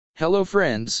Hello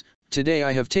friends, today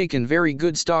I have taken very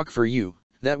good stock for you,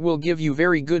 that will give you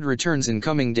very good returns in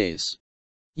coming days.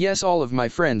 Yes, all of my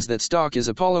friends, that stock is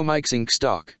Apollomics Inc.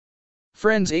 stock.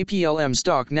 Friends, APLM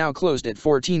stock now closed at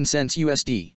 14 cents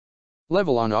USD.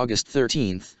 Level on August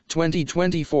 13,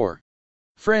 2024.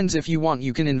 Friends, if you want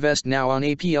you can invest now on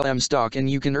APLM stock and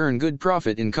you can earn good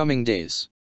profit in coming days.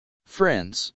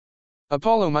 Friends,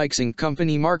 Apollomics Inc.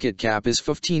 company market cap is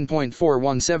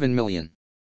 15.417 million.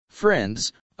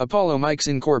 Friends, Apollomics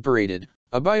Incorporated,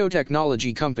 a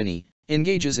biotechnology company,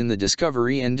 engages in the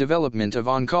discovery and development of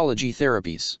oncology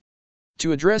therapies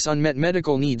to address unmet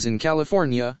medical needs in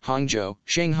California, Hangzhou,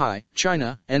 Shanghai,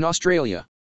 China, and Australia.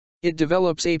 It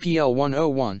develops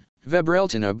APL-101,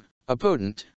 vebreltinib, a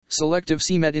potent, selective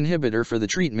c-Met inhibitor for the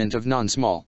treatment of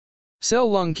non-small cell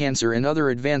lung cancer and other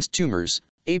advanced tumors.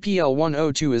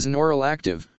 APL-102 is an oral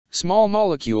active, small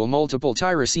molecule multiple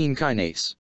tyrosine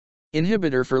kinase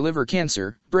inhibitor for liver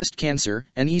cancer, breast cancer,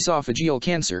 and esophageal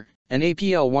cancer, and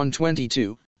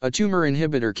APL-122, a tumor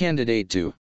inhibitor candidate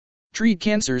to treat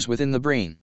cancers within the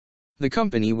brain. The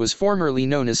company was formerly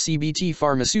known as CBT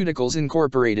Pharmaceuticals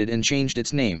Incorporated and changed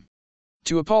its name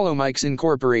to Apollomics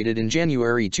Incorporated in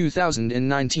January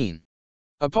 2019.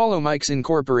 Apollomics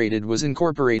Incorporated was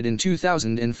incorporated in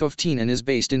 2015 and is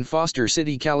based in Foster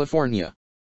City, California.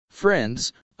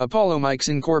 Friends, Apollomics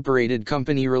Incorporated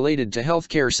company related to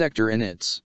healthcare sector and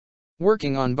it's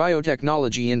working on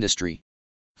biotechnology industry.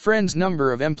 Friends,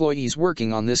 number of employees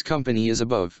working on this company is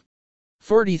above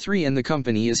 43 and the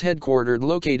company is headquartered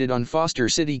located on Foster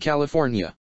City,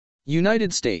 California,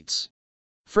 United States.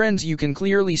 Friends, you can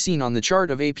clearly seen on the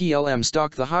chart of APLM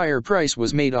stock the higher price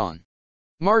was made on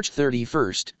March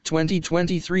 31,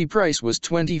 2023. Price was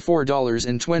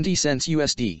 $24.20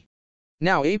 USD.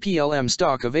 Now APLM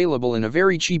stock available in a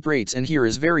very cheap rates, and here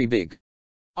is very big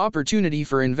opportunity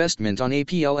for investment on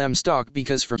APLM stock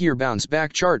because from here bounce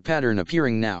back chart pattern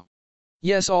appearing now.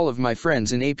 Yes, all of my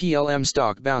friends, in APLM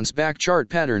stock bounce back chart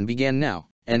pattern began now,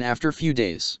 and after few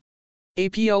days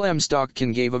APLM stock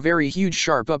can give a very huge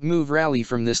sharp up move rally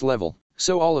from this level.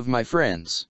 So all of my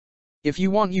friends, if you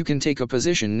want you can take a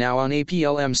position now on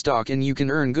APLM stock and you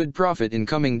can earn good profit in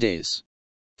coming days.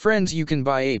 Friends, you can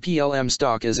buy APLM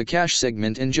stock as a cash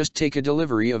segment and just take a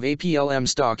delivery of APLM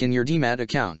stock in your demat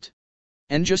account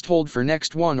and just hold for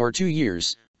next 1 or 2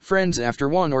 years. Friends, after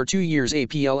 1 or 2 years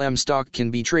APLM stock can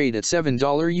be traded at $7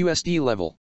 USD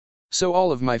level. So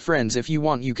all of my friends, if you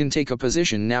want you can take a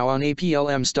position now on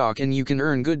APLM stock and you can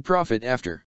earn good profit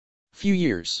after few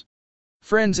years.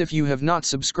 Friends, if you have not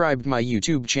subscribed my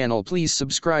YouTube channel, please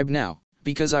subscribe now,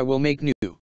 because I will make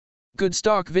new good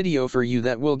stock video for you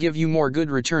that will give you more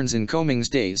good returns in coming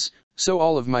days. So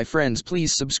all of my friends,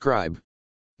 please subscribe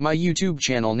my YouTube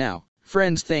channel now.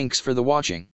 Friends, thanks for the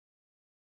watching.